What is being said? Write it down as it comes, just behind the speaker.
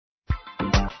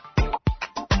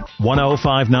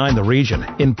1059 The Region,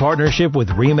 in partnership with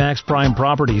RE/MAX Prime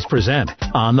Properties, present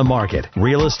On the Market,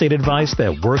 real estate advice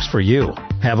that works for you.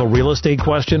 Have a real estate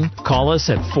question? Call us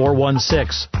at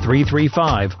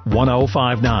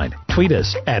 416-335-1059. Tweet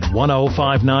us at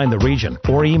 1059 The Region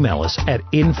or email us at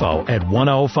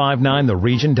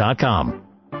info@1059theregion.com.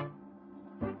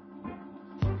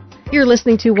 You're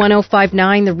listening to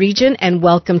 1059 The Region, and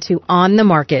welcome to On the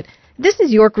Market. This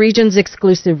is York Region's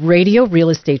exclusive radio real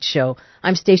estate show.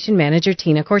 I'm station manager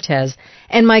Tina Cortez,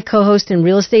 and my co-host and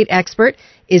real estate expert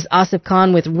is Asif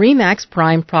Khan with RE/MAX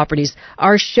Prime Properties.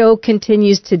 Our show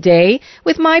continues today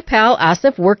with my pal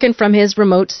Asif working from his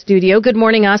remote studio. Good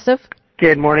morning, Asif.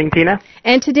 Good morning, Tina.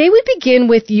 And today we begin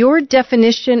with your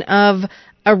definition of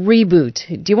a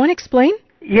reboot. Do you want to explain?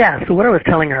 Yeah, so what I was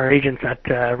telling our agents at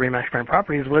RE/MAX Prime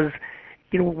Properties was,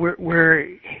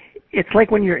 it's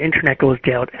like when your internet goes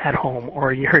down at home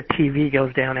or your TV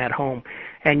goes down at home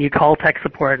and you call tech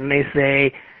support and they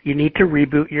say you need to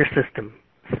reboot your system.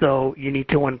 So you need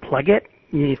to unplug it,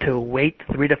 you need to wait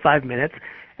 3 to 5 minutes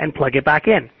and plug it back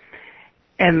in.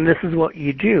 And this is what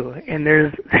you do. And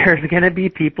there's going to be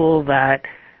people that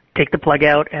take the plug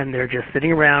out and they're just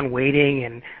sitting around waiting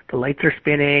and the lights are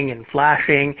spinning and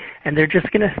flashing and they're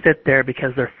just going to sit there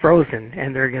because they're frozen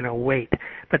and they're going to wait.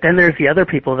 But then there's the other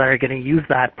people that are going to use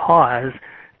that pause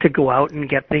to go out and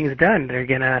get things done. They're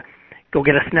going to go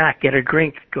get a snack, get a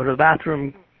drink, go to the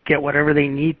bathroom, get whatever they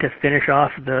need to finish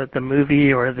off the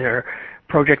movie or their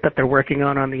project that they're working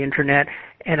on the internet.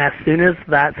 And as soon as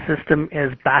that system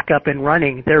is back up and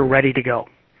running, they're ready to go.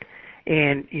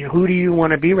 And who do you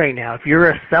want to be right now? If you're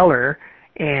a seller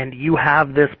and you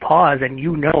have this pause and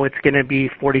you know it's going to be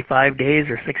 45 days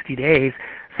or 60 days,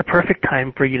 it's the perfect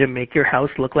time for you to make your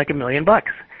house look like $1 million.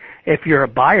 If you're a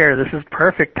buyer, this is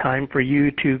perfect time for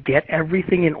you to get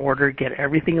everything in order, get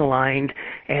everything aligned,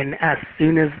 and as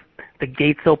soon as the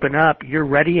gates open up, you're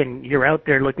ready and you're out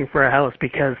there looking for a house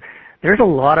because there's a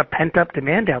lot of pent-up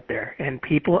demand out there, and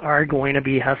people are going to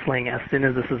be hustling as soon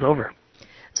as this is over.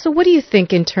 So what do you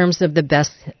think in terms of the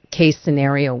best case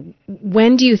scenario?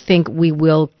 When do you think we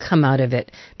will come out of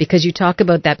it? Because you talk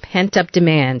about that pent-up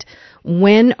demand.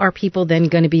 When are people then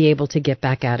going to be able to get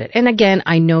back at it? And again,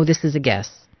 I know this is a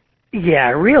guess. Yeah,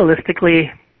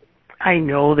 realistically, I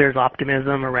know there's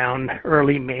optimism around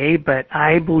early May, but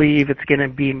I believe it's going to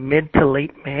be mid to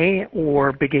late May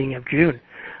or beginning of June,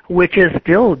 which is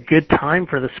still a good time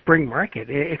for the spring market.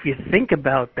 If you think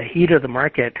about the heat of the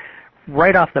market,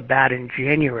 right off the bat in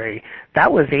January,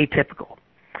 that was atypical.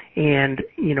 And,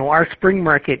 our spring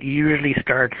market usually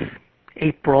starts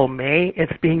April, May.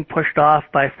 It's being pushed off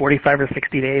by 45 or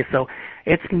 60 days. So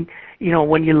it's,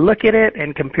 when you look at it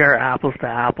and compare apples to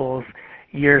apples,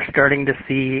 you're starting to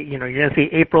see, you're going to see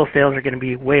April sales are going to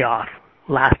be way off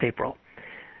last April.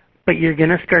 But you're going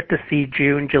to start to see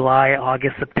June, July,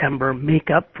 August, September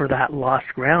make up for that lost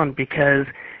ground because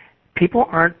people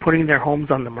aren't putting their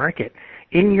homes on the market.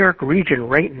 In York Region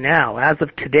right now, as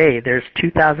of today, there's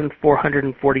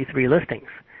 2,443 listings.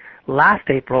 Last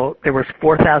April, there was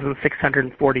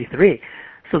 4,643.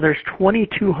 So there's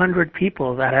 2,200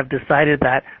 people that have decided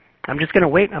that I'm just going to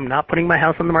wait. I'm not putting my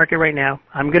house on the market right now.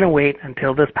 I'm going to wait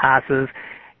until this passes.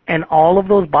 And all of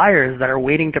those buyers that are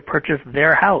waiting to purchase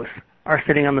their house are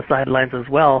sitting on the sidelines as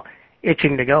well,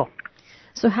 itching to go.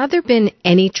 So have there been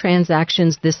any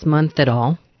transactions this month at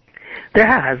all? There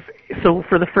has. So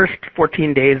for the first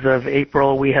 14 days of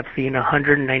April, we have seen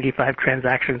 195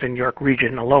 transactions in York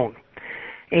Region alone.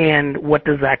 And what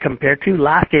does that compare to?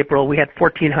 Last April, we had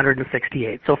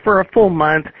 1,468. So for a full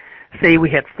month, say we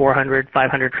had 400,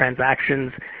 500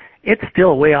 transactions, it's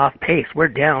still way off pace. We're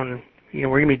down, we're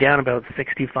going to be down about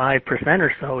 65%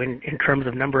 or so in terms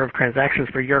of number of transactions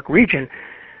for York Region.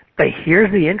 But here's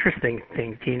the interesting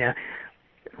thing, Tina.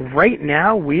 Right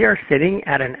now, we are sitting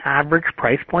at an average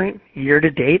price point year to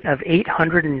date of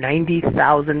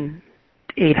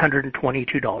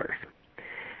 $890,822.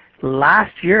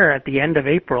 Last year, at the end of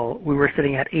April, we were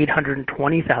sitting at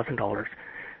 $820,000.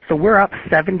 So we're up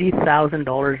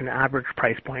 $70,000 in average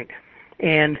price point,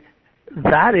 and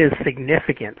that is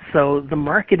significant. So the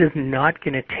market is not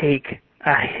going to take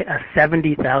a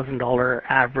 $70,000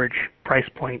 average price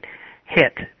point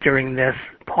hit during this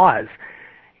pause.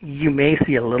 You may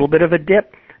see a little bit of a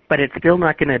dip, but it's still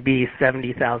not going to be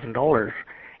 $70,000.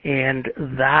 And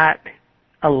that,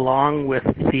 along with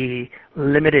the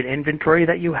limited inventory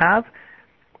that you have,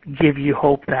 give you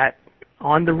hope that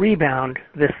on the rebound,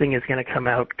 this thing is going to come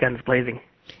out guns blazing.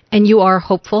 And you are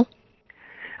hopeful?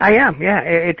 I am, yeah.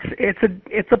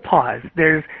 It's a pause.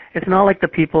 It's not like the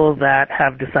people that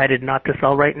have decided not to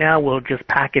sell right now will just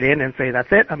pack it in and say,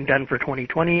 that's it, I'm done for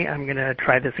 2020, I'm going to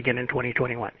try this again in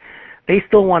 2021. they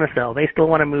still want to sell. They still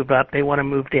want to move up. They want to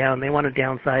move down. They want to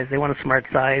downsize. They want to smart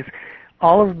size.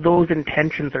 All of those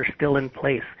intentions are still in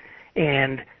place.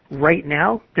 And right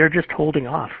now, they're just holding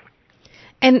off.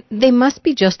 And they must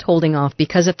be just holding off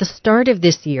because at the start of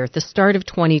this year, at the start of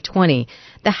 2020,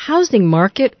 the housing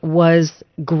market was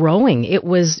growing. It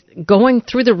was going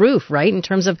through the roof, right, in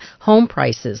terms of home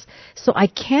prices. So I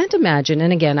can't imagine,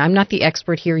 and again, I'm not the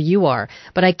expert here, you are,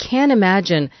 but I can't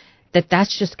imagine that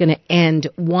that's just going to end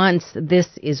once this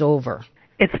is over.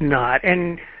 It's not.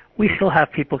 And we still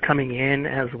have people coming in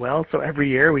as well. So every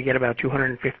year we get about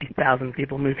 250,000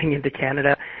 people moving into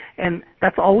Canada. And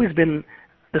that's always been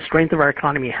the strength of our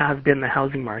economy, has been the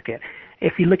housing market.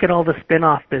 If you look at all the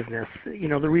spin-off business,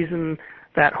 the reason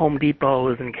that Home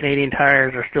Depots and Canadian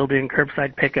Tires are still doing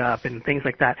curbside pickup and things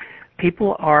like that,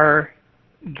 people are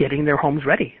getting their homes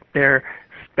ready. They're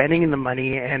spending the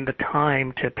money and the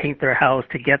time to paint their house,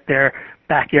 to get their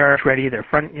backyards ready, their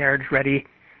front yards ready.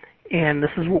 And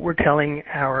this is what we're telling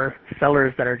our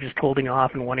sellers that are just holding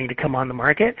off and wanting to come on the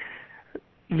market.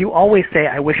 You always say,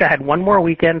 I wish I had one more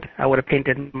weekend, I would have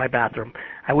painted my bathroom.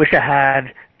 I wish I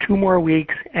had 2 more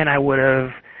weeks and I would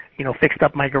have, fixed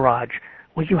up my garage.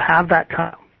 Well, you have that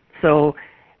time. So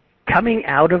coming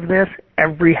out of this,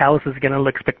 every house is going to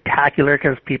look spectacular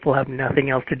because people have nothing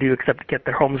else to do except get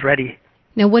their homes ready.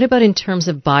 Now, what about in terms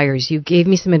of buyers? You gave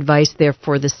me some advice there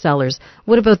for the sellers.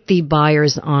 What about the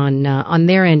buyers on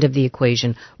their end of the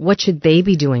equation? What should they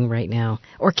be doing right now?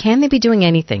 Or can they be doing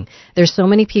anything? There's so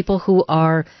many people who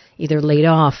are either laid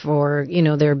off or,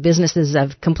 their businesses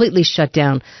have completely shut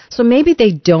down. So maybe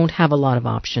they don't have a lot of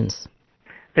options.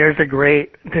 With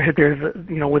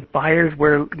buyers,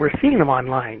 we're seeing them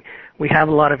online. We have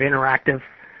a lot of interactive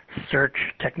search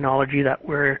technology that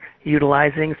we're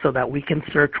utilizing so that we can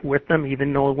search with them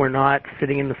even though we're not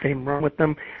sitting in the same room with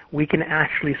them. We can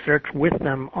actually search with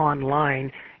them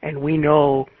online and we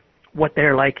know what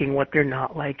they're liking, what they're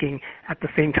not liking. At the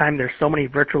same time, there's so many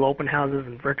virtual open houses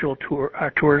and virtual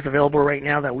tours available right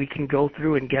now that we can go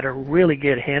through and get a really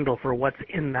good handle for what's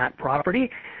in that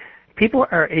property. People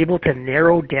are able to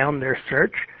narrow down their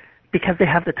search because they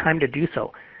have the time to do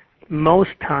so.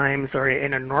 Most times, or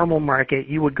in a normal market,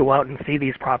 you would go out and see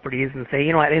these properties and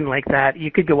say, I didn't like that.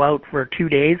 You could go out for 2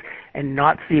 days and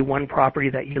not see one property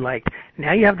that you liked.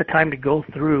 Now you have the time to go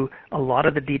through a lot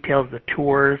of the details, the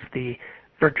tours, the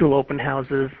virtual open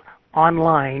houses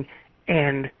online,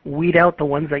 and weed out the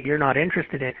ones that you're not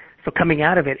interested in. So coming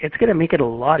out of it, it's going to make it a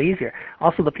lot easier.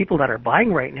 Also, the people that are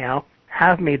buying right now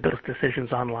have made those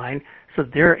decisions online, so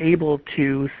they're able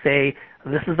to say,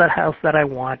 this is that house that I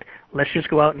want. Let's just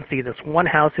go out and see this one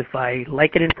house. If I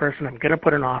like it in person, I'm going to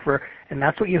put an offer. And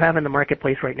that's what you have in the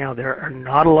marketplace right now. There are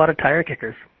not a lot of tire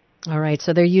kickers. All right,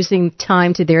 so they're using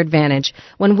time to their advantage.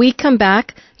 When we come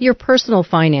back, your personal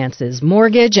finances,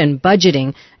 mortgage, and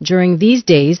budgeting during these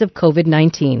days of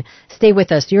COVID-19. Stay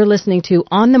with us. You're listening to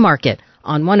On the Market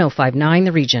on 105.9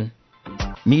 The Region.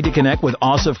 Need to connect with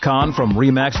Asif Khan from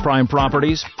RE/MAX Prime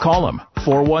Properties? Call him,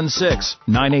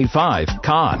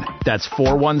 416-985-KHAN. That's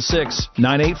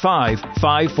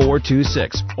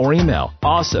 416-985-5426. Or email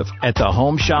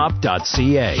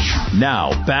asif@thehomeshop.ca.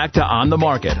 Now, back to On the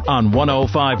Market on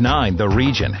 105.9 The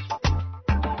Region.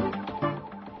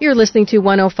 You're listening to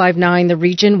 105.9 The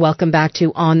Region. Welcome back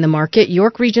to On the Market,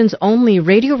 York Region's only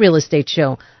radio real estate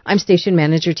show. I'm station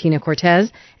manager Tina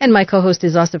Cortez, and my co-host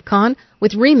is Asif Khan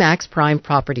with RE/MAX Prime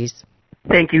Properties.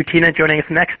 Thank you, Tina. Joining us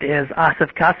next is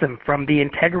Asif Qasim from the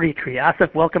Integrity Tree.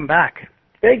 Asif, welcome back.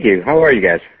 Thank you. How are you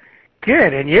guys?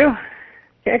 Good, and you?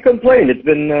 Can't complain. It's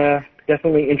been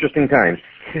definitely interesting times.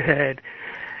 Good.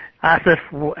 Asif,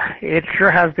 it sure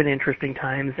has been interesting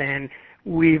times, and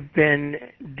we've been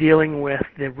dealing with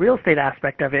the real estate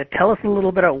aspect of it. Tell us a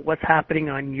little bit about what's happening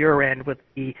on your end with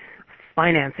the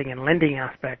financing and lending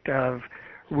aspect of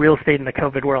real estate in the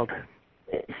COVID world.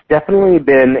 It's definitely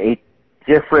been a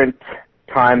different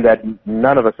time that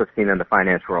none of us have seen in the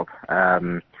finance world.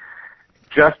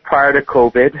 Just prior to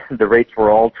COVID, the rates were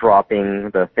all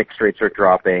dropping, the fixed rates are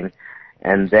dropping,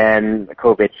 and then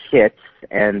COVID hit,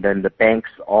 and then the banks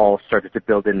all started to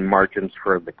build in margins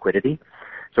for liquidity.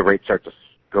 So rates start to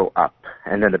go up.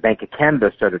 And then the Bank of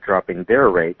Canada started dropping their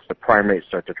rates. The prime rates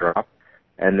start to drop.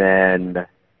 And then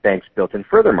banks built in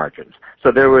further margins.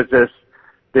 So there was this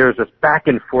back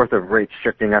and forth of rates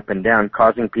shifting up and down,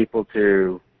 causing people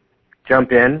to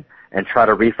jump in and try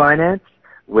to refinance,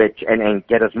 and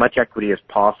get as much equity as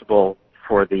possible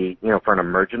for for an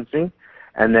emergency.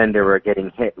 And then they were getting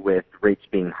hit with rates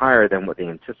being higher than what they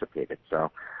anticipated. So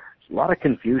there's a lot of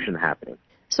confusion happening.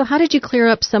 So how did you clear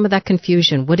up some of that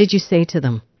confusion? What did you say to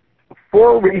them?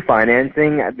 For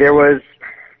refinancing, there was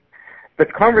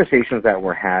the conversations that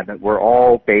were had were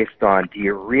all based on, do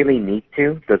you really need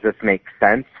to? Does this make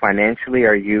sense financially?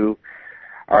 Are you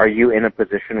in a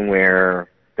position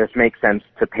where this makes sense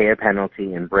to pay a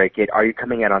penalty and break it? Are you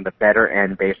coming out on the better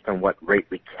end based on what rate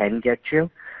we can get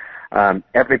you?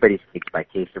 Everybody's case by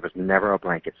case. There was never a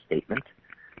blanket statement.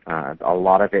 A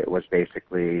lot of it was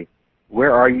basically,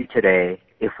 where are you today?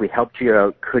 If we helped you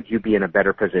out, could you be in a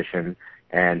better position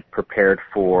and prepared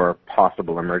for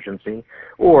possible emergency?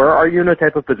 Or are you in a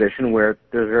type of position where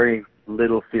there's very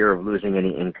little fear of losing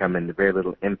any income and very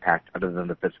little impact other than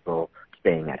the physical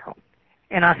staying at home?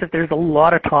 And Asif, there's a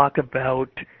lot of talk about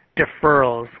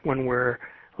deferrals when we're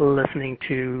listening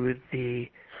to the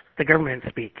government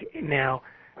speak. Now,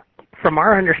 from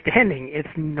our understanding, it's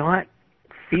not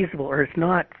feasible or it's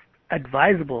not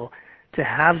advisable to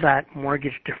have that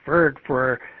mortgage deferred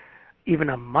for even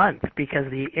a month, because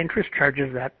the interest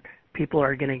charges that people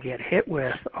are going to get hit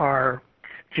with are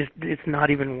just, it's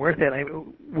not even worth it.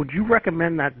 Would you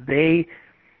recommend that they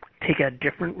take a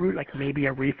different route, like maybe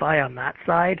a refi on that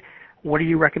side? What are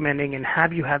you recommending, and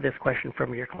have you had this question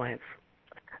from your clients?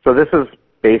 So this is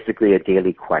basically a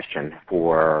daily question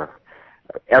for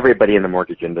everybody in the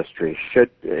mortgage industry.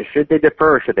 Should they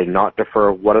defer or should they not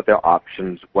defer? What are their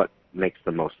options? What makes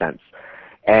the most sense?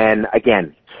 And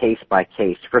again, case by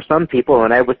case. For some people,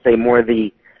 and I would say more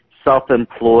the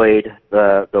self-employed,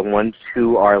 the ones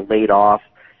who are laid off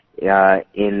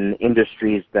in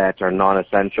industries that are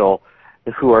non-essential,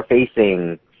 who are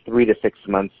facing 3 to 6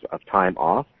 months of time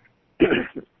off,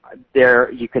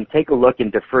 there you can take a look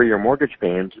and defer your mortgage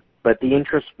payments, but the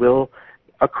interest will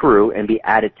accrue and be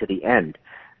added to the end.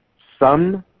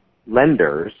 Some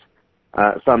lenders,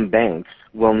 some banks,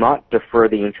 will not defer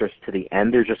the interest to the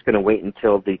end. They're just going to wait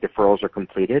until the deferrals are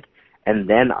completed, and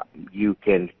then you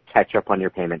can catch up on your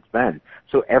payments then.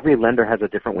 So every lender has a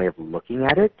different way of looking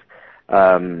at it.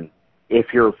 If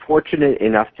you're fortunate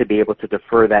enough to be able to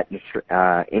defer that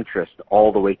interest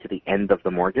all the way to the end of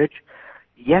the mortgage,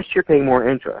 yes, you're paying more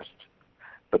interest.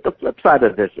 But the flip side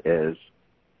of this is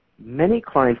many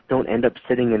clients don't end up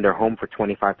sitting in their home for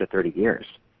 25 to 30 years.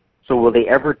 So will they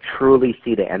ever truly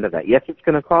see the end of that? Yes, it's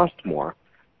going to cost more,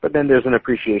 but then there's an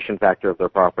appreciation factor of their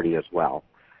property as well.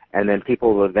 And then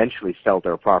people will eventually sell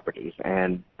their properties,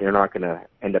 and they're not going to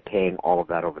end up paying all of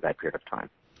that over that period of time.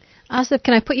 Asif,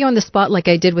 can I put you on the spot like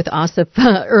I did with Asif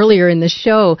earlier in the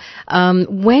show?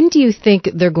 When do you think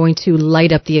they're going to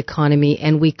light up the economy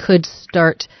and we could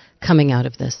start coming out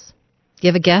of this? Do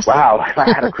you have a guess? Wow, if I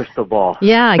had a crystal ball.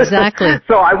 Yeah, exactly.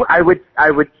 So I would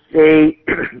say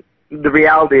the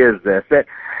reality is this, that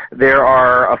there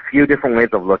are a few different ways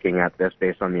of looking at this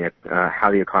based on the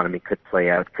how the economy could play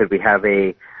out. Could we have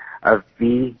a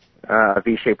V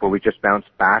shape where we just bounce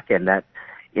back, and that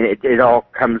it all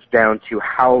comes down to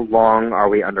how long are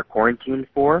we under quarantine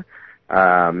for,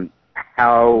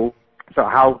 how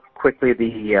quickly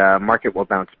the market will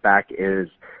bounce back is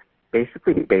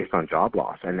basically based on job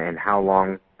loss and how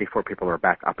long before people are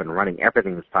back up and running.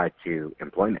 Everything is tied to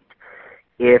employment.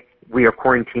 If we are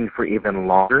quarantined for even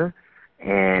longer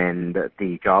and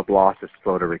the job loss is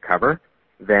slow to recover,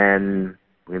 then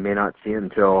we may not see it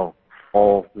until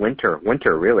winter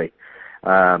really.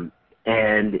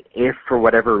 And if for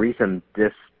whatever reason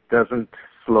this doesn't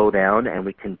slow down and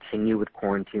we continue with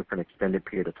quarantine for an extended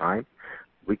period of time,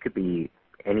 we could be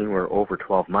anywhere over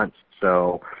 12 months.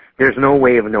 So there's no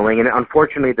way of knowing. And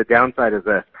unfortunately, the downside is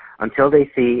this. Until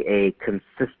they see a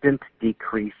consistent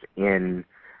decrease in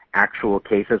actual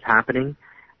cases happening,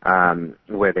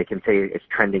 where they can say it's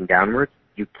trending downwards,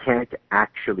 you can't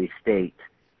actually state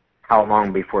how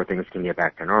long before things can get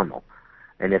back to normal.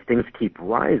 And if things keep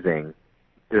rising,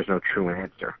 there's no true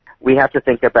answer. We have to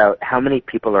think about how many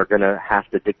people are going to have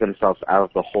to dig themselves out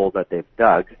of the hole that they've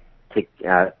dug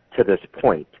to this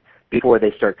point before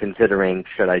they start considering,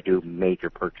 should I do major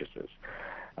purchases?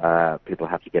 People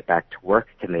have to get back to work.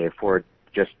 Can they afford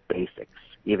just basics?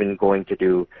 Even going to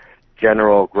do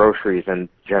general groceries and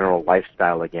general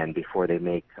lifestyle again before they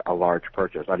make a large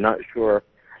purchase. I'm not sure.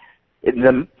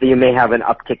 You may have an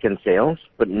uptick in sales,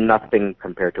 but nothing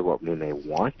compared to what we may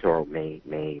want or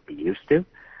may be used to.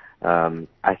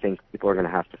 I think people are going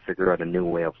to have to figure out a new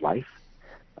way of life.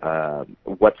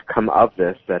 What's come of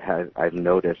this that I've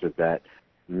noticed is that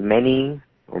many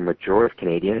or majority of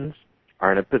Canadians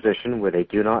are in a position where they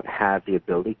do not have the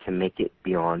ability to make it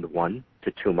beyond 1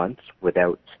 to 2 months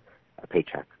without a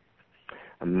paycheck.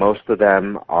 And most of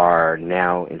them are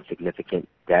now in significant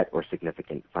debt or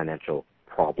significant financial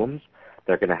problems.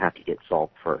 They're going to have to get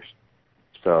solved first.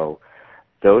 So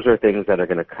those are things that are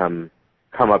going to come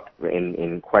up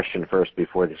in question first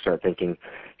before they start thinking,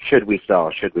 should we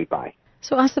sell, should we buy?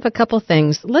 So, Asif, a couple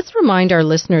things. Let's remind our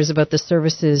listeners about the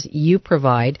services you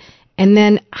provide, and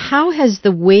then how has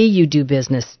the way you do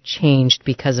business changed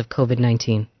because of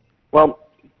COVID-19? Well,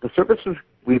 the services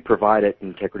we provide at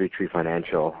Integrity Tree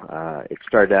Financial, it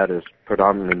started out as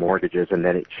predominantly mortgages, and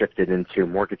then it shifted into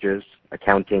mortgages,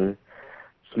 accounting,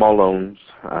 small loans,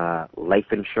 life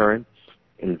insurance,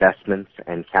 investments,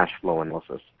 and cash flow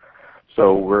analysis.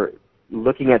 So we're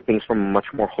looking at things from a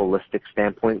much more holistic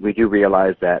standpoint. We do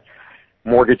realize that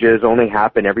mortgages only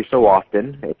happen every so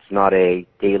often. It's not a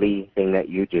daily thing that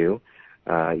you do.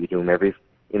 You do them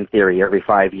in theory, every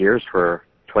 5 years for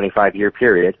a 25-year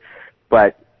period.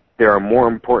 But there are more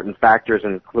important factors,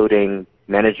 including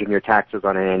managing your taxes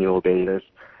on an annual basis,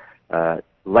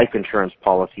 life insurance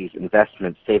policies,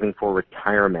 investments, saving for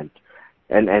retirement,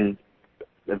 and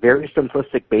a very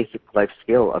simplistic basic life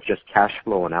skill of just cash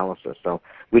flow analysis. So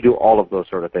we do all of those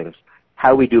sort of things.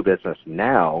 How we do business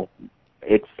now,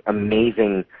 it's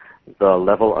amazing the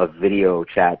level of video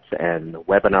chats and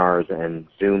webinars and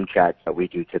Zoom chats that we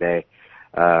do today.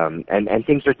 And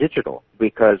things are digital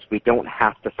because we don't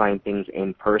have to sign things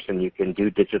in person. You can do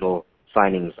digital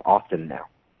signings often now.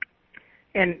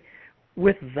 And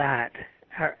with that,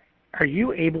 are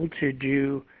you able to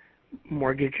do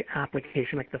mortgage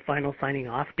application, like the final signing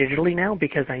off, digitally now?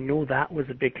 Because I know that was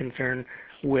a big concern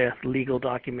with legal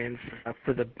documents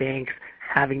for the banks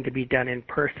having to be done in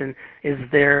person. Is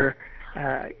there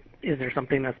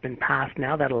something that's been passed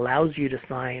now that allows you to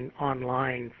sign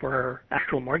online for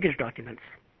actual mortgage documents?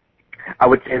 I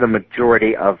would say the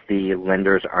majority of the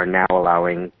lenders are now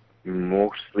allowing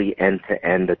mostly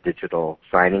end-to-end digital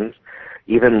signings.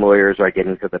 Even lawyers are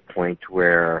getting to the point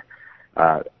where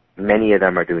many of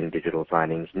them are doing digital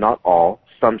signings. Not all.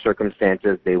 Some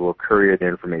circumstances, they will courier the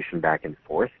information back and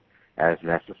forth as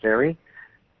necessary.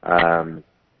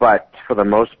 But for the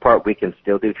most part, we can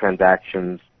still do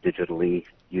transactions digitally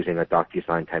using a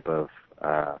DocuSign type of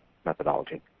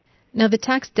methodology. Now, the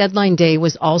tax deadline day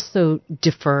was also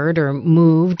deferred or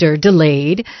moved or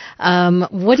delayed.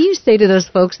 What do you say to those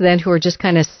folks then who are just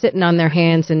kind of sitting on their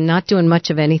hands and not doing much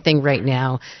of anything right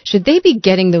now? Should they be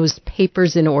getting those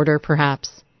papers in order,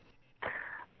 perhaps?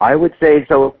 I would say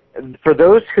so. For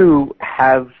those who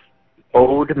have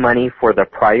owed money for the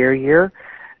prior year,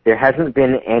 there hasn't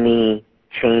been any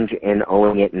change in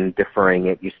owing it and deferring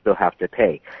it. You still have to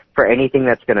pay. For anything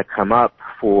that's going to come up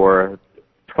for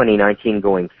 2019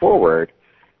 going forward,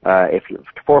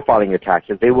 for filing your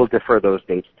taxes, they will defer those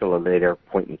dates till a later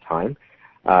point in time.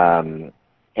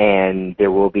 And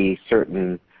there will be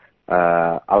certain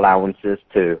allowances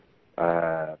to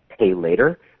pay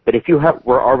later. But if you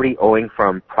were already owing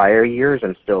from prior years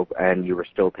and you were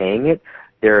still paying it,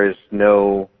 there is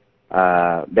no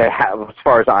as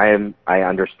far as I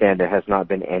understand, there has not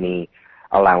been any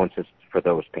allowances for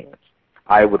those payments.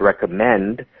 I would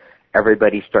recommend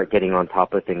everybody start getting on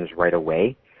top of things right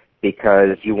away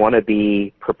because you want to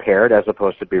be prepared as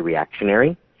opposed to be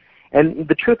reactionary. And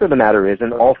the truth of the matter is,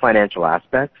 in all financial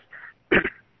aspects,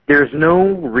 there's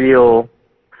no real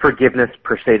forgiveness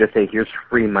per se to say, here's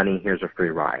free money, here's a free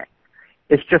ride.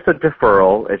 It's just a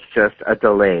deferral, it's just a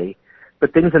delay,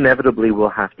 but things inevitably will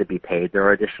have to be paid. There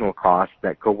are additional costs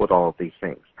that go with all of these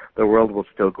things. The world will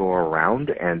still go around,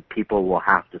 and people will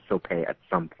have to still pay at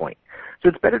some point. So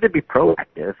it's better to be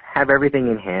proactive, have everything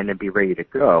in hand, and be ready to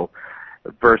go,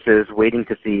 versus waiting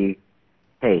to see,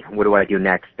 hey, what do I do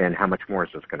next, and how much more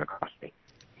is this going to cost me?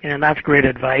 And that's great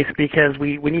advice because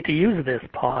we need to use this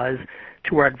pause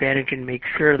to our advantage and make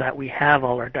sure that we have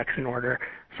all our ducks in order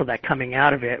so that coming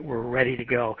out of it, we're ready to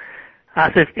go.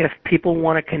 So if people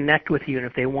want to connect with you and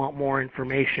if they want more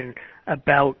information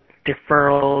about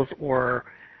deferrals or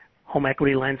home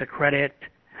equity lines of credit,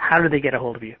 how do they get a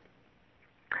hold of you?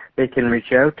 They can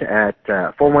reach out at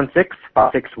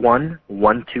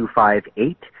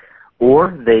 416-561-1258,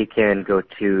 or they can go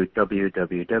to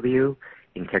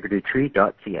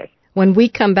www.integritytree.ca. When we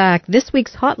come back, this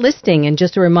week's hot listing, and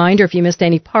just a reminder, if you missed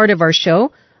any part of our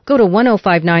show, go to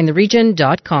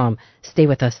 1059theregion.com. Stay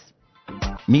with us.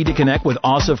 Need to connect with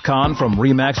Asif Khan from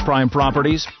RE/MAX Prime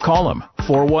Properties? Call him,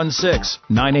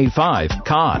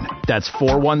 416-985-KHAN. That's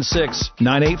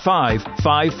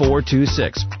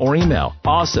 416-985-5426. Or email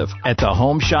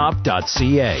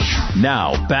asif@thehomeshop.ca.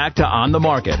 Now, back to On the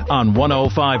Market on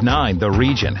 1059 The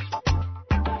Region.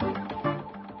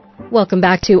 Welcome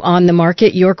back to On the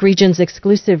Market, York Region's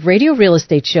exclusive radio real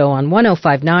estate show on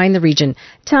 1059 The Region.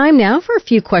 Time now for a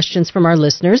few questions from our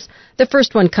listeners. The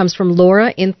first one comes from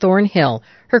Laura in Thornhill.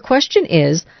 Her question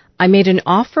is, I made an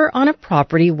offer on a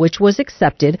property which was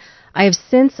accepted. I have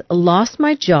since lost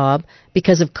my job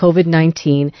because of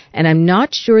COVID-19, and I'm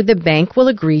not sure the bank will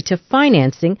agree to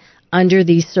financing under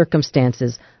these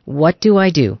circumstances? What do I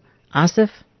do? Asif?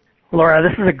 Laura,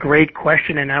 this is a great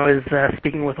question, and I was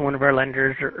speaking with one of our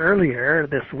lenders earlier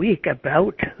this week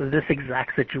about this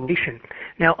exact situation.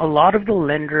 Now, a lot of the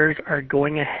lenders are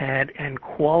going ahead and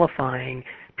qualifying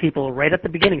people right at the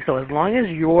beginning. So as long as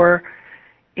your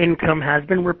income has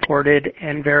been reported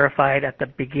and verified at the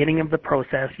beginning of the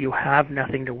process, you have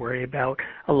nothing to worry about.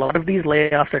 A lot of these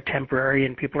layoffs are temporary,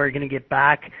 and people are going to get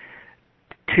back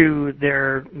to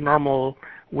their normal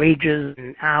wages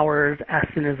and hours as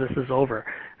soon as this is over.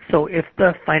 So if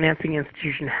the financing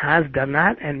institution has done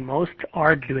that, and most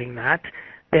are doing that,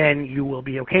 then you will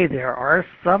be okay. There are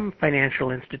some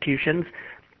financial institutions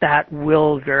that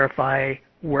will verify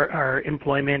our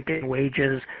employment and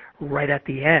wages right at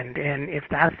the end. And if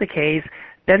that's the case,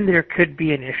 then there could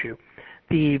be an issue.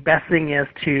 The best thing is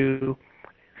to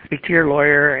speak to your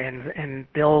lawyer, and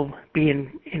they'll be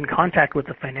in contact with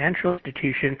the financial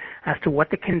institution as to what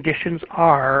the conditions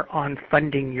are on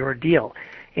funding your deal.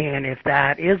 And if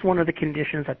that is one of the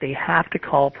conditions that they have to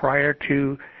call prior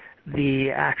to the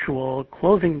actual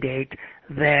closing date,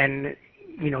 then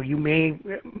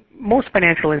most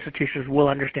financial institutions will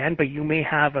understand, but you may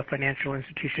have a financial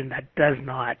institution that does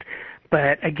not.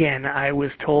 But again, I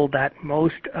was told that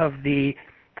most of the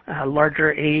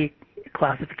larger A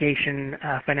classification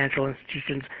financial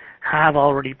institutions have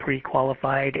already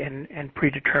pre-qualified and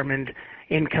predetermined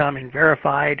income and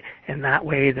verified, and that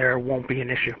way there won't be an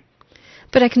issue.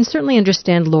 But I can certainly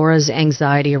understand Laura's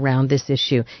anxiety around this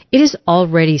issue. It is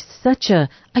already such a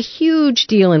huge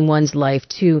deal in one's life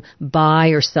to buy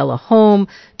or sell a home,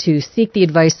 to seek the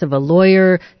advice of a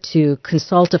lawyer, to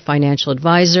consult a financial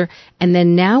advisor, and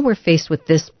then now we're faced with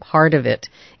this part of it.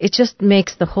 It just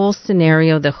makes the whole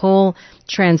scenario, the whole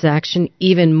transaction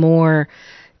even more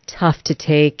tough to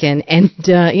take and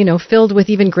filled with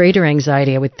even greater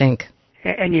anxiety, I would think.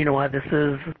 And you know what, this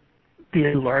is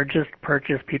the largest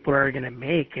purchase people are going to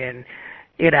make, and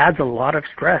it adds a lot of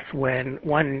stress when,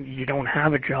 one, you don't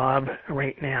have a job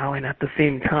right now, and at the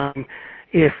same time,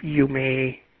 if you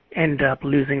may end up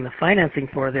losing the financing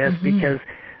for this, because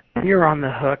you're on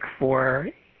the hook for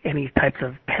any types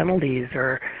of penalties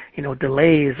or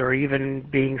delays or even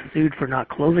being sued for not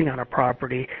closing on a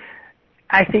property.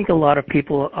 I think a lot of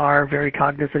people are very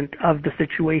cognizant of the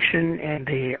situation, and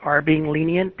they are being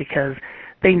lenient because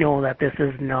they know that this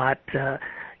is not,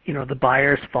 the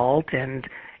buyer's fault, and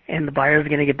the buyer's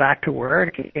going to get back to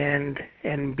work and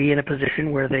be in a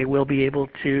position where they will be able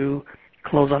to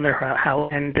close on their house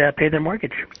and pay their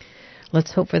mortgage.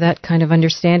 Let's hope for that kind of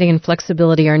understanding and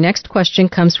flexibility. Our next question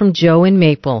comes from Joe in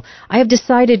Maple. I have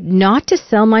decided not to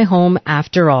sell my home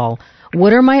after all.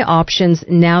 What are my options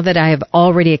now that I have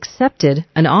already accepted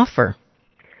an offer?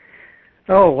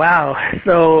 Oh, wow.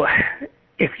 So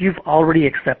if you've already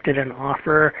accepted an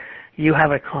offer, you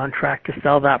have a contract to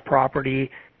sell that property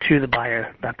to the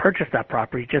buyer that purchased that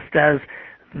property, just as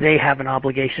they have an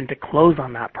obligation to close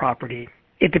on that property.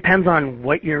 It depends on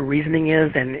what your reasoning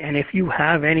is, and if you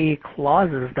have any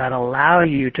clauses that allow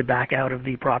you to back out of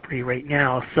the property right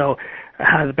now. So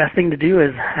the best thing to do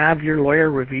is have your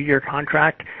lawyer review your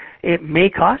contract. It may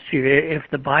cost you. If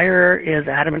the buyer is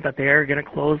adamant that they are going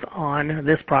to close on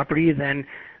this property, then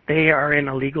they are in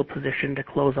a legal position to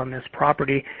close on this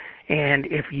property. And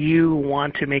if you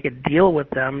want to make a deal with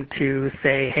them to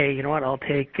say, hey, you know what, I'll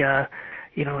take,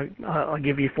 I'll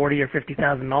give you $40,000 or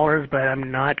 $50,000, but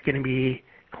I'm not going to be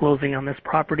closing on this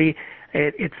property,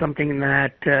 it's something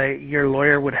that your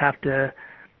lawyer would have to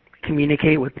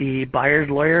communicate with the buyer's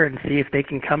lawyer and see if they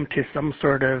can come to some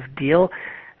sort of deal.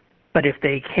 But if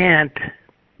they can't,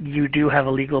 you do have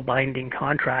a legal binding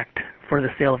contract for the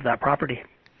sale of that property.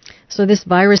 So this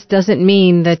virus doesn't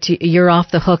mean that you're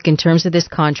off the hook in terms of this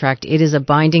contract. It is a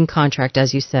binding contract,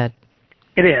 as you said.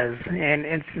 It is, and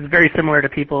it's very similar to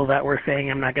people that were saying,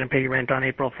 I'm not going to pay your rent on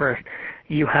April 1st.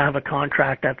 You have a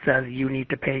contract that says you need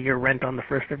to pay your rent on the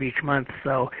 1st of each month,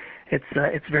 so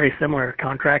it's very similar.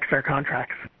 Contracts are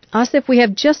contracts. Asif, we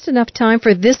have just enough time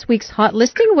for this week's hot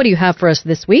listing. What do you have for us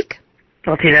this week?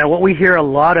 Okay, now what we hear a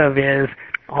lot of is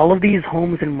all of these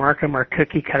homes in Markham are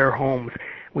cookie-cutter homes.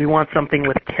 We want something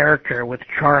with character, with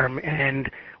charm, and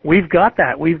we've got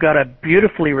that. We've got a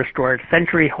beautifully restored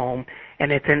century home,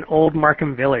 and it's in Old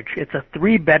Markham Village. It's a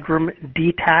 3-bedroom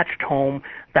detached home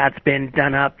that's been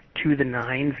done up to the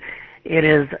nines. It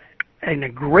is in a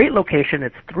great location.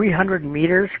 It's 300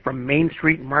 meters from Main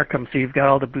Street, Markham, so you've got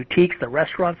all the boutiques, the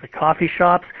restaurants, the coffee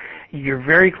shops. You're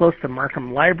very close to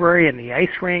Markham Library and the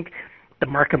ice rink. The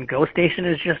Markham GO station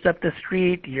is just up the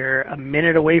street. You're a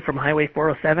minute away from Highway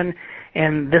 407,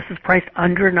 and this is priced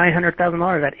under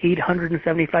 $900,000 at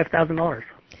 $875,000.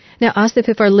 Now, Asif,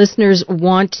 if our listeners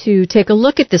want to take a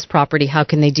look at this property, how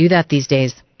can they do that these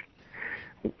days?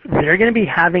 They're going to be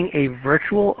having a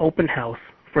virtual open house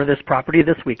for this property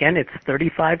this weekend. It's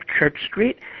 35 Church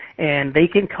Street, and they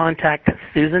can contact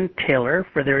Susan Taylor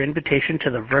for their invitation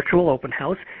to the virtual open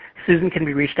house. Susan can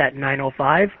be reached at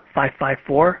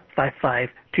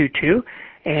 905-554-5522,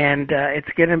 and it's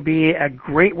going to be a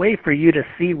great way for you to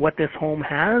see what this home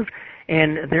has,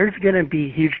 and there's going to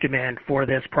be huge demand for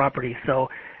this property. So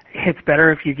it's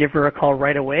better if you give her a call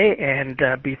right away and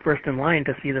be first in line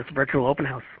to see this virtual open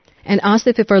house. And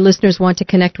Asif, if our listeners want to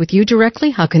connect with you directly,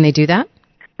 how can they do that?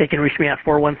 They can reach me at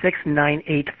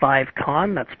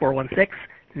 416-985-CON. That's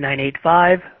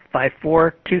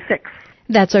 416-985-5426.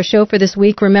 That's our show for this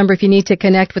week. Remember, if you need to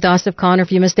connect with Asif Khan or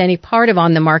if you missed any part of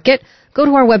On the Market, go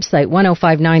to our website,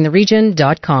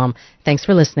 1059theregion.com. Thanks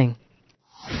for listening.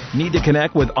 Need to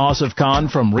connect with Asif Khan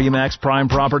from RE/MAX Prime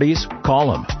Properties?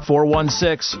 Call him,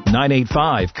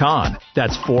 416-985-KHAN.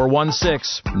 That's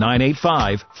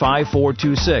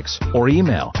 416-985-5426. Or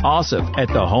email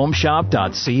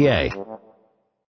asif@thehomeshop.ca.